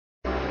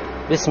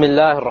بسم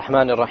الله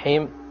الرحمن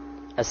الرحيم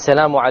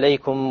السلام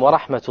عليكم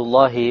ورحمة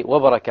الله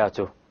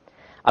وبركاته.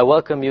 I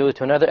welcome you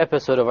to another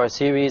episode of our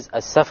series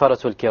Safara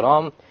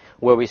Keram,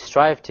 where we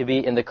strive to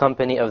be in the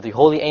company of the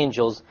holy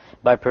angels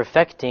by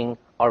perfecting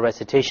our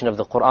recitation of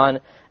the Qur'an,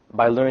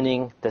 by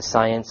learning the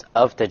science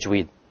of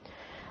Tajweed.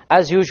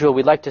 As usual,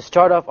 we'd like to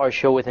start off our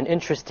show with an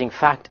interesting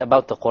fact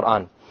about the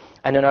Qur'an.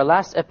 And in our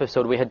last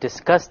episode, we had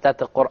discussed that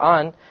the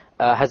Qur'an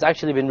has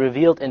actually been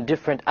revealed in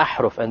different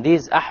ahruf, and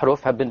these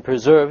ahruf have been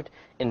preserved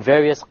in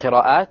various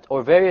qira'at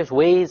or various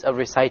ways of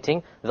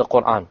reciting the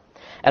Qur'an.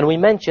 And we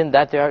mentioned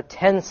that there are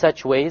 10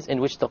 such ways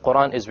in which the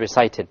Qur'an is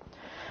recited.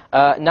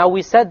 Now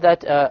we said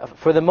that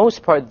for the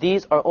most part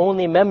these are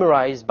only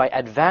memorized by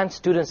advanced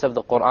students of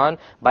the Qur'an,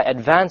 by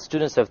advanced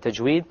students of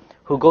Tajweed,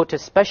 who go to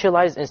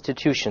specialized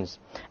institutions.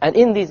 And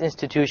in these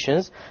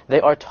institutions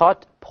they are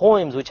taught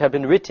poems which have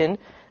been written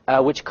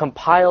which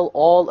compile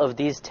all of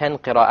these 10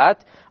 qira'at.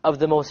 Of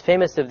the most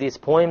famous of these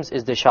poems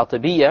is the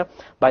Shatibiyya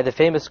by the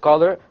famous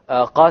scholar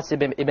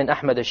Qasim ibn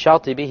Ahmad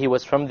al-Shatibi. He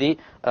was from the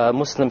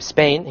Muslim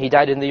Spain. He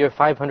died in the year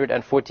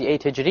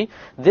 548 Hijri.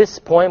 This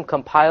poem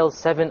compiles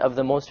 7 of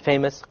the most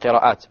famous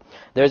qira'at.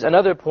 There's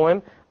another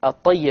poem,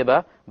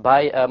 At-Tayyiba,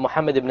 by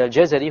Muhammad ibn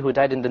al-Jazari, who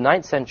died in the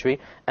 9th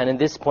century, and in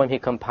this poem he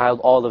compiled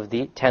all of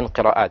the 10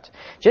 qira'at.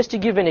 Just to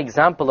give an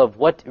example of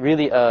what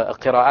really a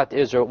qira'at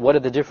is, or what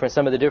are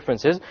some of the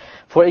differences.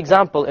 For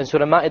example, in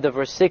Surah Ma'idah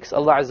verse 6,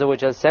 Allah Azza wa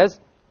Jal says,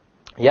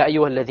 يا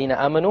أيها الذين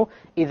آمنوا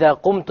إذا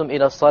قمتم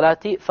إلى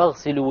الصلاة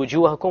فاغسلوا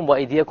وجوهكم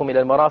وأيديكم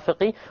إلى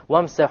المرافق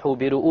وامسحوا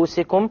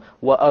برؤوسكم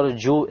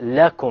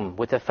وأرجلكم,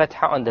 with a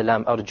fatha on the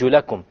lam,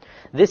 أرجلكم.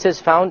 This is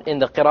found in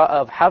the qira'ah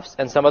of Hafs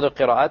and some other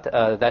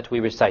qira'at that we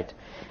recite.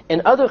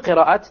 In other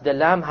qira'at, the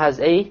lam has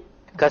a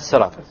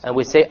kasra, and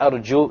we say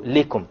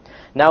أرجلكم.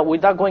 Now,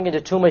 without going into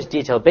too much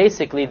detail,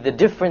 basically the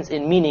difference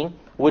in meaning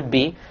would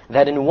be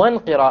that in one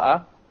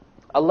qira'ah,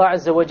 Allah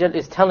Azza wa Jal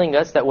is telling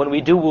us that when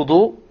we do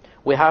wudu,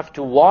 we have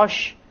to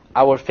wash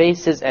our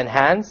faces and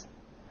hands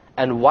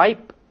and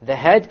wipe the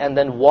head and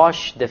then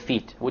wash the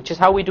feet, which is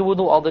how we do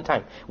wudu all the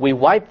time. We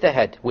wipe the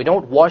head. We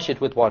don't wash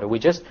it with water. We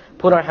just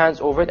put our hands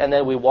over it and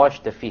then we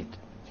wash the feet.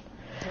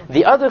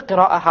 The other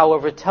qira'ah,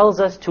 however, tells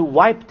us to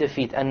wipe the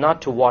feet and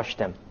not to wash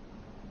them.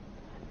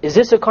 Is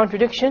this a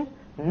contradiction?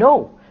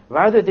 No.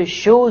 Rather, this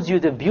shows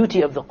you the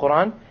beauty of the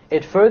Qur'an.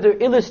 It further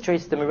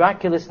illustrates the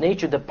miraculous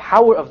nature, the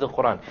power of the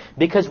Qur'an.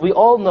 Because we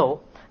all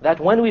know that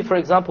when we, for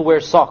example, wear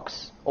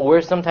socks or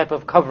wear some type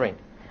of covering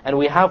and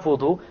we have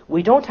wudu,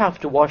 we don't have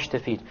to wash the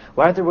feet.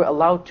 Rather, we're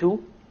allowed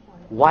to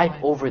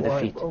wipe over the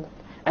feet.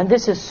 And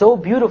this is so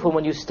beautiful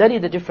when you study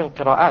the different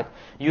qira'at.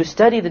 You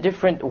study the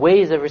different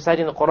ways of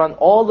reciting the Qur'an,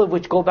 all of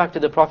which go back to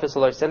the Prophet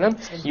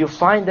ﷺ. You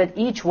find that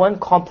each one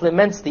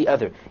complements the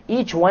other.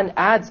 Each one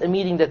adds a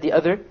meaning that the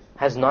other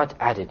has not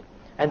added.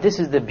 And this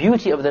is the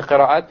beauty of the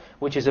qira'at,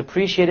 which is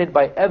appreciated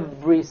by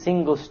every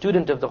single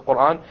student of the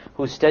Qur'an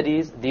who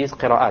studies these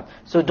qira'at.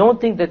 So don't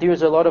think that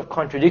there's a lot of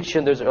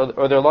contradiction or there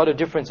are a lot of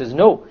differences.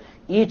 No.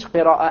 Each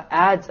qira'ah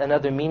adds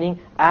another meaning,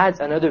 adds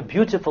another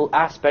beautiful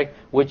aspect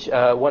which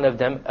one of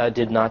them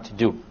did not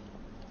do.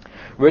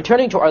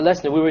 Returning to our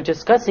lesson, we were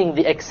discussing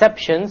the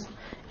exceptions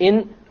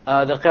in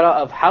the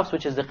qira'ah of Hafs,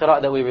 which is the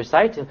qira'ah that we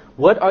recite.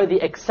 What are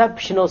the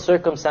exceptional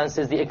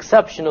circumstances, the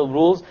exceptional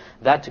rules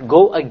that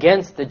go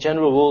against the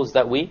general rules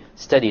that we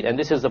studied? And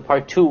this is the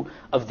part 2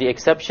 of the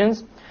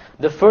exceptions.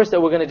 The first that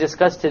we're going to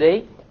discuss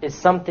today is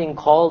something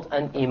called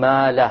an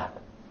imala.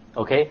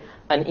 Okay?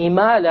 An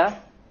imala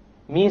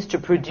means to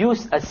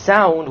produce a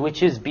sound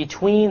which is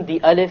between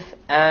the alif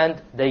and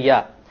the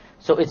ya.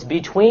 So it's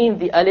between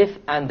the alif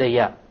and the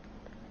ya.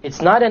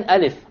 It's not an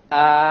alif,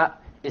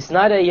 it's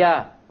not a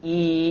ya,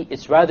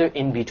 it's rather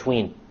in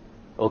between.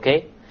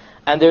 Okay?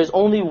 And there's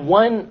only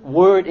one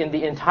word in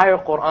the entire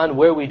Qur'an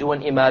where we do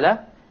an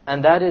imala,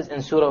 and that is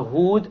in Surah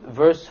Hud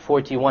verse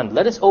 41.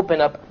 Let us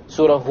open up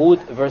Surah Hud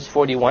verse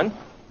 41,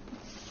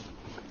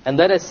 and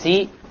let us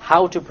see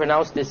how to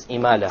pronounce this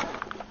imala.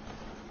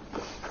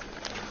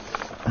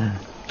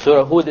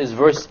 Surah Hud is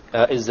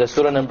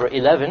surah number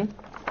 11,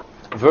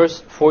 verse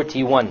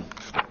 41.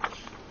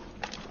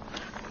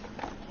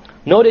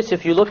 Notice,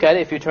 if you look at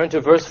it, if you turn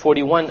to verse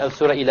 41 of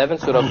Surah 11,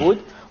 Surah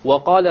Hud,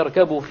 وَقَالَ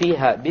ارْكَبُوا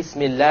فِيهَا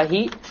بِسْمِ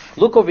اللَّهِ.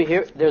 Look over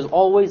here, there's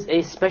always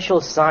a special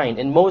sign.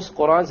 In most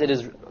Qur'ans it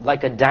is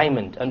like a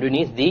diamond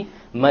underneath the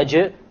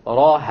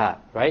majraha,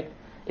 right?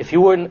 If you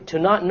were to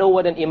not know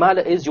what an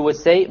imala is, you would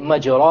say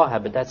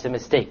majraha, but that's a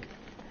mistake.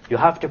 You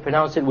have to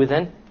pronounce it with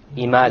an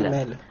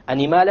imala. An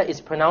imala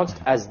is pronounced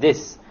as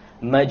this,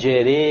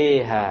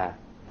 majreha,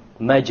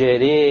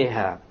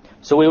 majreha.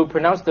 So we will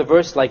pronounce the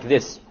verse like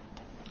this.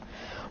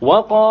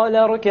 وَقَالَ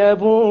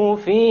ارْكَبُوا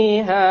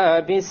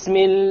فِيهَا بِسْمِ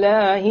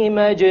اللَّهِ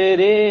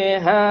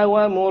مَجْرِيهَا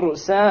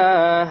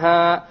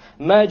وَمُرْسَاهَا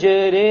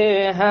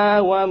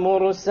مَجْرِيهَا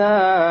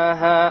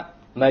وَمُرْسَاهَا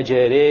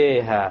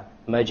مَجْرِيهَا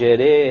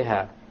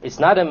مَجْرِيهَا. It's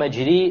not a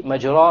majri,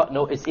 majra,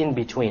 no, it's in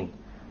between.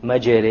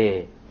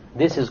 Majri.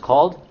 This is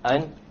called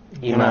an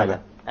imala.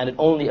 And it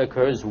only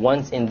occurs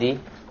once in the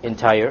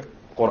entire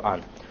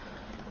Qur'an.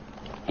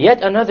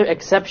 Yet another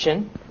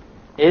exception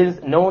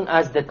is known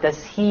as the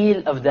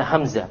tasheel of the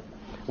hamza,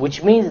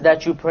 which means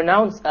that you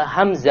pronounce a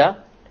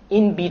hamza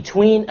in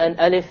between an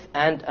alif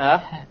and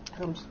a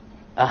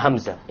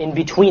hamza, in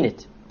between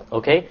it.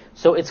 Okay,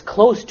 so it's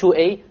close to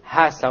a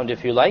ha sound,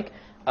 if you like.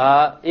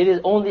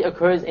 It only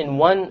occurs in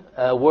one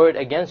word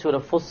again, Surah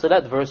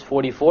Fussilat, verse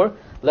 44.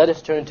 Let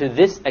us turn to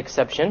this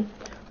exception.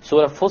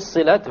 Surah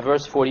Fussilat,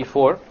 verse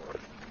 44.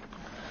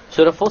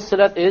 Surah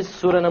Fussilat is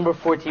surah number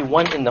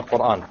 41 in the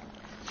Qur'an.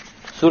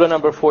 Surah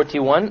number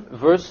 41,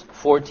 verse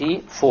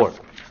 44.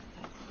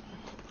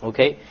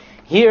 Okay,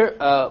 here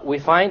we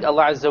find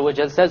Allah Azza wa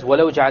Jal says,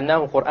 وَلَوْ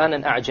جَعَلْنَاهُ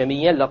قُرْآنًا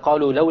أَعْجَمِيًّا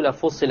لَقَالُوا لَوْلَا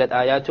فُصِّلَتْ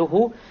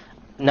آيَاتُهُ.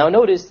 Now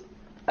notice,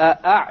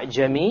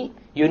 أَعْجَمِي,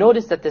 you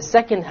notice that the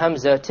second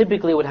hamza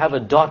typically would have a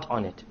dot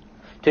on it.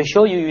 To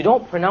show you, you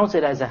don't pronounce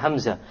it as a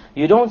hamza.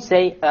 You don't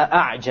say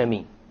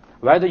أَعْجَمِي.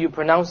 Rather, you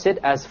pronounce it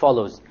as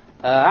follows.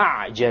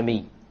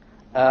 أَعْجَمِي.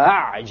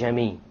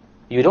 أَعْجَمِي.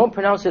 You don't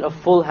pronounce it a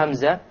full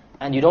hamza,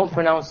 and you don't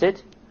pronounce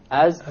it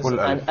as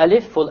an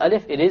alif, full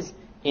alif. It is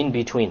in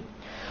between.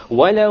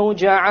 وَلَوْ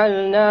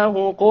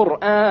جَعَلْنَاهُ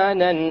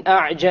قُرْآنًا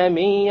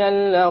أَعْجَمِيًّا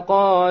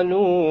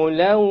لَقَالُوا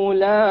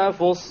لَوْلَا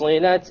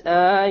فُصِّلَتْ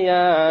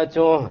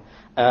آيَاتُهُ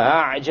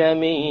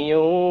أَعْجَمِيٌّ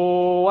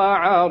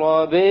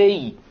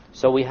وَعَرَبِيٌّ.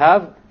 So we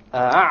have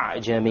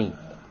أَعْجَمِي.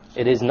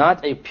 It is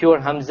not a pure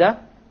hamza,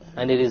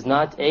 and it is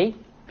not a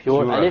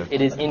pure alif.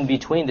 It is in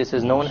between. This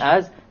is known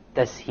as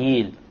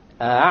tasheel.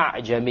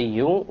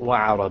 أَعْجَمِيٌّ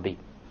وَعَرَبِيٌّ.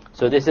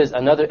 So this is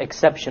another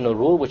exceptional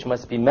rule which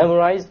must be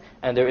memorized,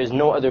 and there is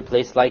no other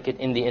place like it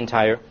in the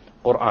entire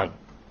Qur'an.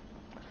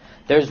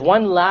 There's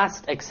one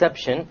last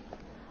exception,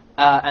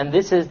 and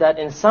this is that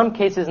in some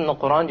cases in the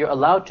Qur'an you're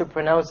allowed to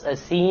pronounce a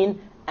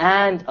sin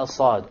and a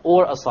sad,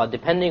 or a sad,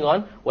 depending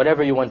on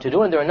whatever you want to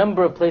do. And there are a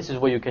number of places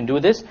where you can do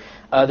this.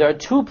 There are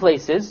two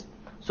places,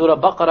 Surah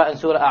Baqarah and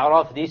Surah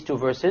A'raf, these two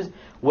verses,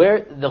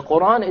 where the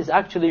Qur'an is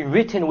actually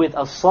written with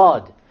a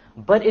sad,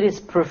 but it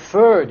is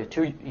preferred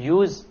to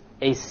use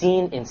a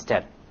sin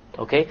instead.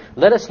 Okay,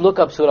 let us look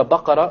up Surah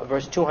Baqarah,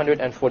 verse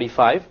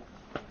 245.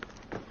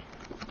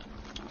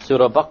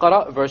 Surah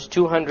Baqarah, verse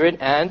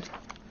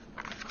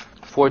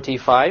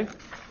 245.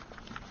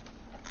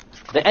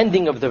 The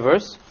ending of the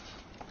verse.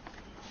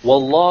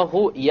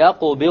 Wallahu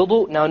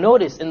yaqbidu. Now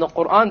notice, in the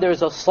Qur'an there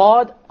is a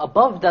sad.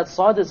 Above that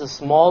sad is a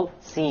small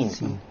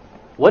sin.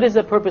 What is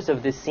the purpose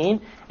of this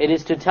sin? It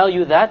is to tell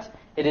you that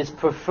it is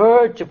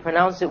preferred to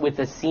pronounce it with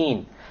a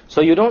sin.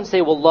 So you don't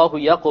say, Wallahu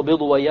yaqbidu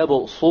wa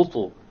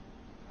yabsutu.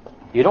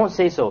 You don't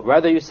say so.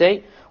 Rather you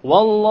say,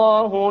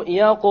 Wallahu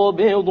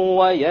yaqbidu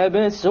wa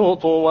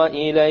yabsutu wa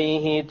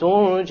ilayhi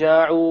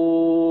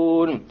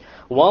turja'un.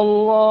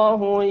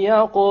 Wallahu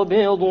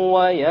yaqbidu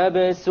wa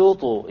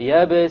yabsutu.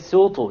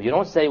 Yabsutu. You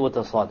don't say with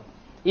the sad.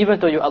 Even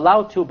though you're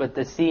allowed to, but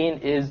the sin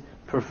is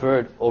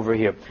preferred over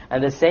here.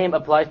 And the same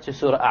applies to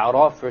Surah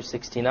A'raf, verse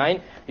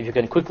 69. If you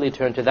can quickly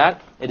turn to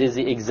that, it is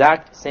the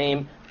exact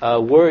same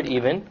word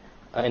even,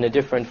 in a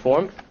different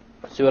form.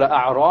 Surah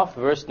A'raf,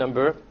 verse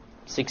number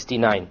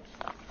 69.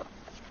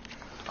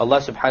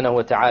 Allah subhanahu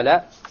wa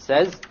ta'ala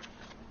says,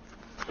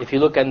 if you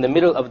look in the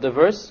middle of the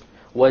verse,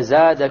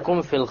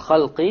 وَزَادَكُمْ فِي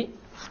الْخَلْقِ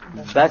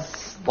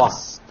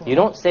بَسْطَةً. You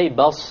don't say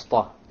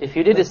basta. If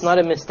you did, it's not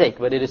a mistake,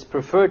 but it is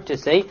preferred to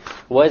say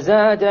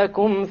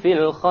وَزَادَكُمْ فِي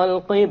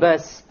الْخَلْقِ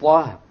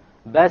بَسْطَةً.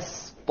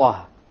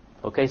 بَسْطَةً.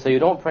 Okay, so you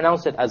don't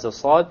pronounce it as a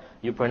sad,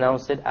 you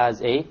pronounce it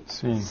as a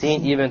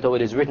sin, even though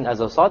it is written as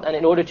a sad. And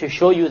in order to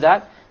show you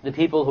that, the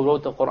people who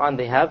wrote the Qur'an,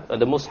 they have,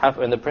 the mushaf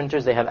and the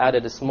printers, they have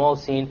added a small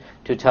sin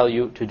to tell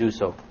you to do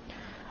so.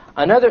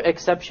 Another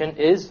exception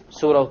is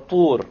Surah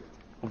Tur,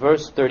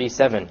 verse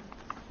 37.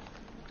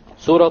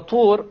 Surah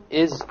Tur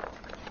is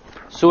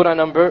surah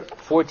number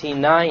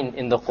 49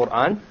 in the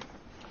Qur'an.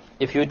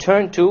 If you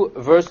turn to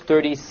verse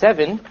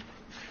 37,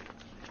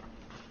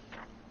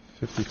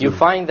 52. You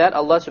find that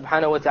Allah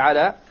subhanahu wa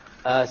ta'ala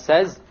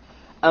says,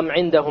 أَمْ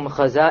عِنْدَهُمْ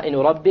خَزَائِنُ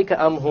رَبِّكَ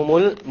أَمْ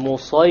هُمُ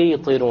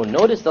الْمُصَيْطِرُونَ.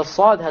 Notice the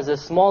sad has a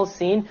small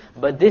sin,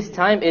 but this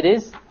time it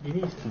is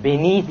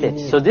beneath it.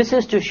 So this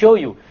is to show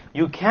you,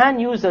 you can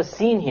use a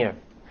sin here,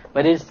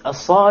 but a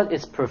sad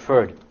is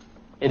preferred.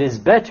 It is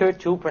better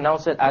to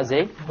pronounce it as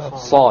a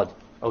sad.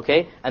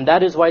 Okay, and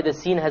that is why the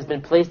sin has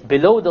been placed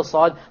below the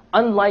sad,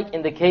 unlike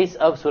in the case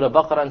of Surah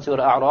Baqarah and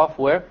Surah A'raf,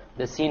 where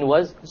the sin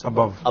was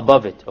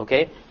above it.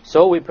 Okay,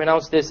 so we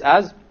pronounce this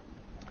as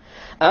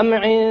أَمْ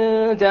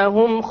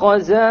عِنْدَهُمْ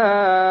خَزَائِنُ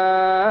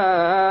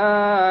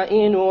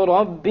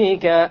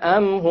رَبِّكَ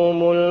أَمْ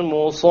هُمُ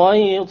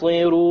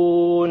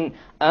الْمُصَيْطِرُونَ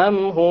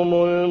أَمْ هُمُ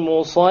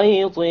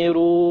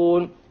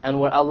الْمُصَيْطِرُونَ. And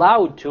we're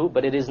allowed to,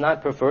 but it is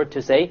not preferred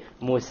to say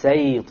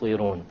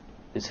مُسَيْطِرُونَ.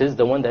 This is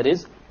the one that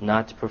is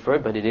not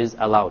preferred, but it is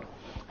allowed.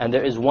 And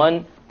there is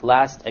one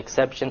last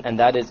exception, and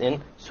that is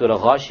in Surah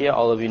Ghashiyah.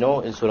 All of you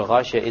know, in Surah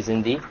Ghashiyah is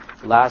in the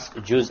last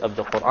juz of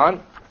the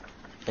Qur'an.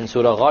 In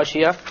Surah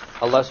Ghashiyah,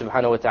 Allah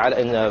subhanahu wa ta'ala,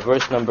 in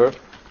verse number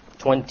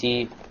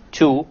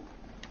 22,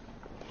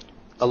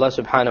 Allah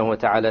subhanahu wa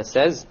ta'ala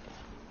says,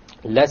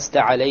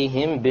 لَسْتَ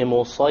عَلَيْهِمْ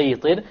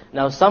بِمُصَيْطِرٍ.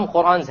 Now some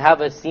Qur'ans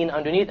have a sin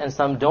underneath and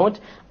some don't.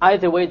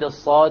 Either way the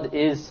sad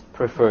is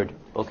preferred.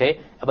 Okay?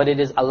 But it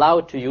is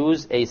allowed to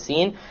use a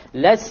sin.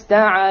 لَسْتَ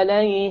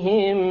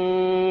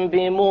عَلَيْهِمْ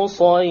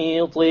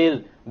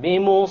بِمُصَيْطِرٍ.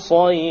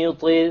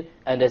 بِمُصَيْطِرٍ.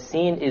 And a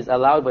sin is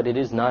allowed, but it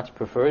is not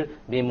preferred.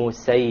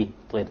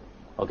 بِمُسَيْطِرٍ.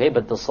 Okay?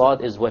 But the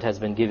sad is what has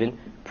been given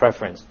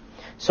preference.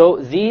 So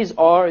these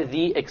are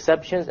the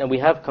exceptions, and we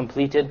have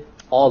completed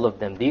all of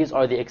them. These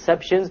are the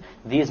exceptions.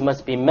 These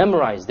must be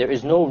memorized. There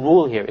is no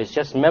rule here. It's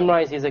just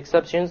memorize these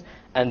exceptions,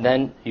 and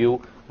then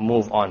you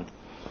move on.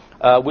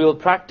 We will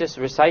practice,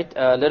 recite.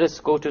 Let us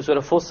go to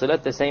Surah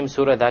Fussilat, the same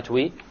surah that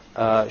we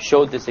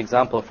showed this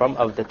example from,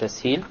 of the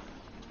Tasheel.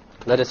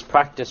 Let us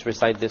practice,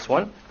 recite this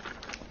one.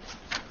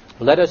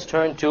 Let us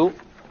turn to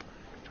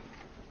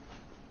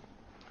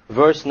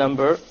verse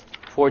number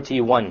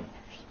 41.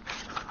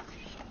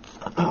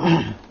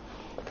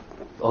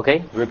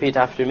 Okay, repeat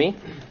after me.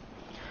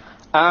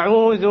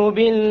 أعوذ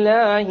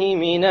بالله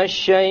من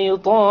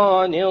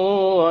الشيطان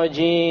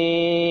الرجيم.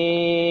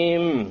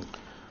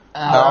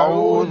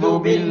 أعوذ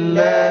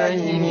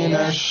بالله من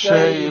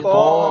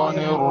الشيطان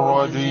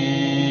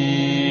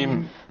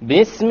الرجيم.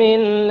 بسم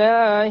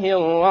الله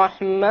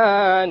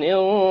الرحمن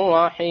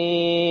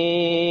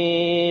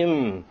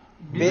الرحيم.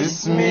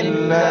 بسم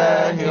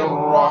الله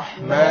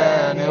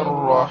الرحمن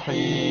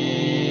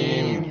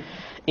الرحيم.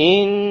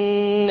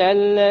 إن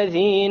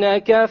الذين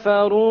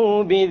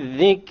كفروا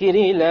بالذكر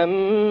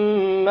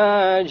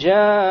لما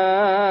جاءهم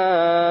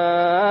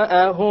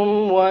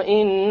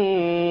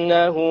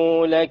وإنه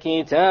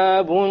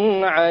لكتاب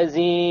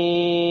عزيز.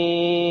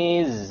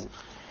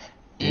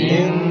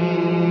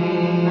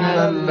 إن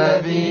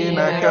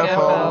الذين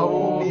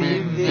كفروا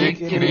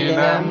بالذكر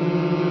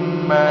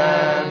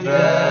لما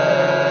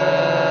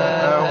جاءهم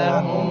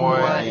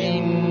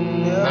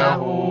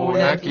وإنه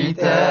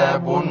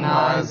لكتاب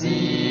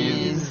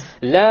عزيز.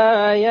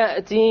 لا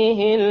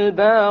يأتيه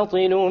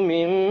الباطل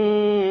من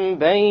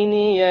بين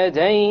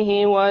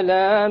يديه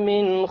ولا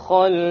من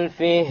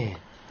خلفه.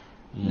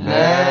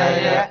 لا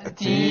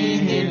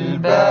يأتيه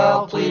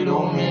الباطل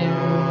من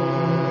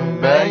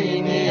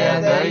بين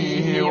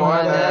يديه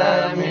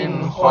ولا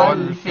من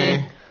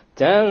خلفه.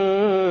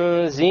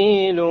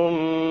 تنزيل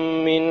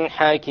من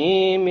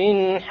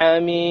حكيم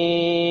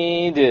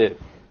حميد.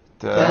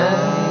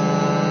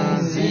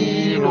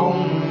 تنزيل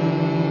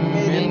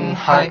من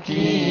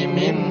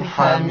حكيم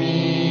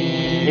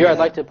حميد. Here I'd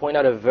like to point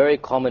out a very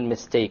common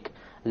mistake.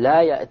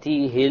 لا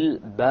يأتيه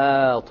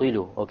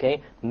الباطل.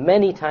 Okay?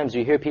 Many times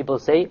you hear people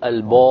say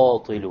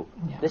الباطل.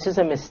 This is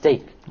a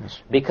mistake.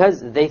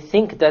 Because they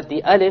think that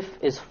the alif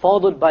is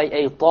followed by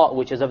a ta,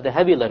 which is of the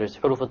heavy letters,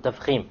 حروف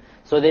التفخيم.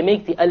 So they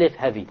make the alif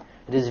heavy.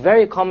 It is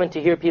very common to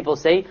hear people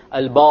say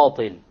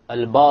al-batil,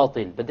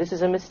 al-batil. But this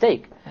is a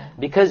mistake.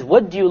 Because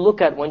what do you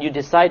look at when you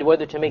decide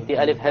whether to make the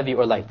alif heavy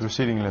or light?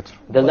 Preceding letter.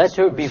 The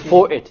letter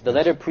before it, the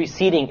letter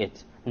preceding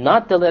it,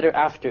 not the letter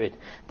after it.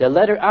 The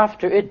letter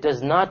after it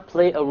does not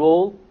play a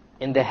role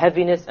in the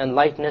heaviness and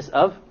lightness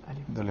of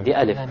the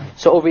alif.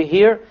 So over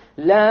here,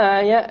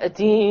 لا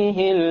يأتيه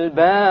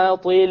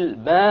الباطل,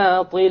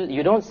 باطل.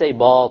 You don't say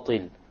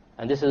باطل.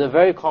 And this is a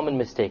very common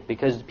mistake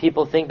because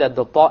people think that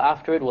the ta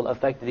after it will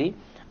affect the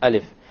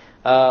alif.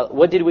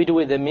 What did we do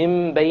with the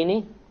mim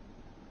bayni?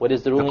 What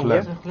is the ruling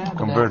here?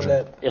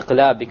 Conversion.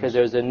 Iqlab, because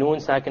there is a noon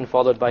sakin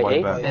followed by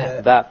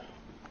a ba.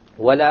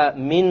 Wala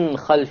min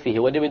khalfihi.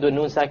 What did we do with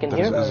noon sakin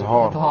here?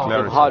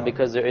 Izhar,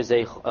 because there is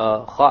a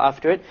kha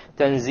after it.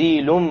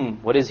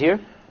 Tanzilum. What is here?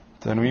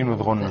 Tanween with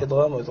ghunna.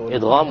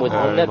 Idgham with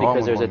ghunna,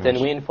 because there is a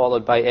tanween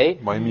followed by a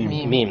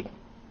mim.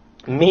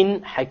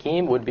 Min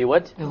hakim would be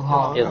what?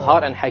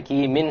 Izhar. And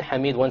hakim min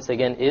hamid once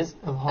again is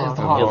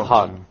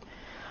izhar.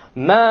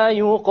 ما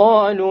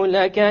يقال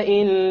لك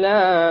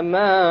إلا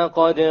ما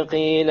قد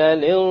قيل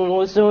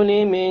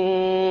للرسل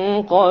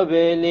من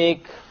قبلك.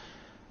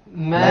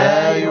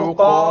 ما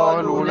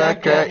يقال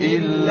لك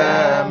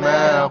إلا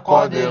ما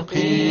قد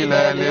قيل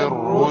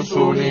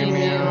للرسل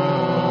من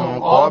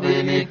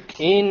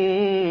قبلك.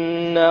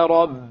 إن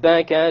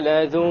ربك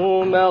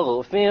لذو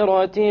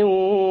مغفرة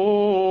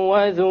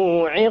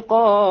وذو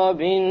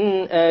عقاب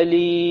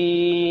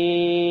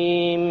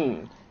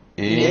أليم.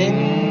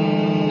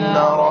 إن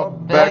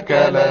ربك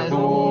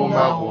لذو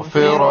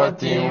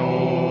مغفرة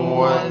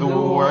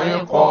وذو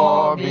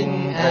عقاب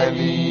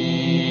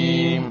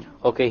أليم.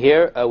 Okay,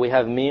 here we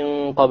have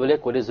min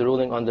qablik. What is the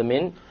ruling on the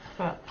min?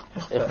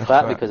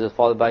 Ikhfa, because it's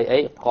followed by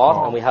a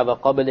qaf, and we have a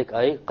qablik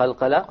a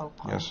qalqala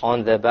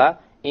on the ba.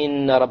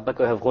 Inna rabbaka,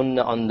 we have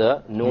ghunna on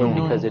the noon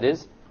because it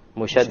is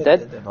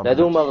mushaddad.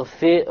 Ladu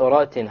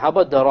maghfiratin. How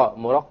about the ra?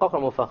 Muraqqaq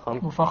or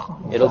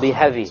mufakham? It'll be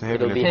heavy.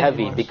 It'll be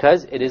heavy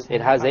because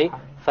it has a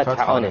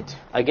fatha on it.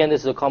 Again,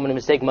 this is a common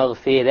mistake.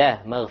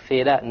 Maghfira,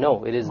 maghfira.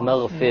 No, it is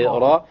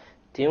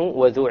maghfiratin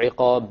wa dhu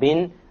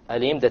iqabin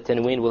alim, the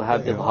tanween will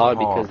have idghar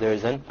because there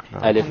is an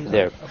alif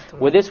there.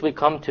 With this we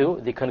come to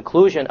the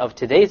conclusion of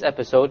today's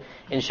episode.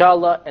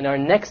 Inshallah, in our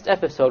next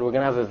episode we're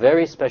going to have a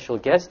very special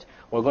guest.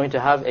 We're going to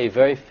have a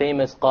very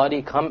famous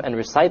Qari come and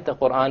recite the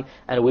Qur'an,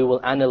 and we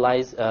will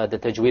analyze the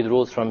Tajweed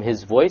rules from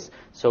his voice.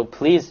 So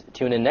please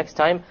tune in next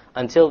time.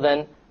 Until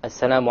then,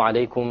 Assalamu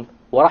alaikum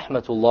wa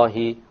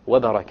rahmatullahi wa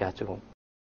barakatuhu.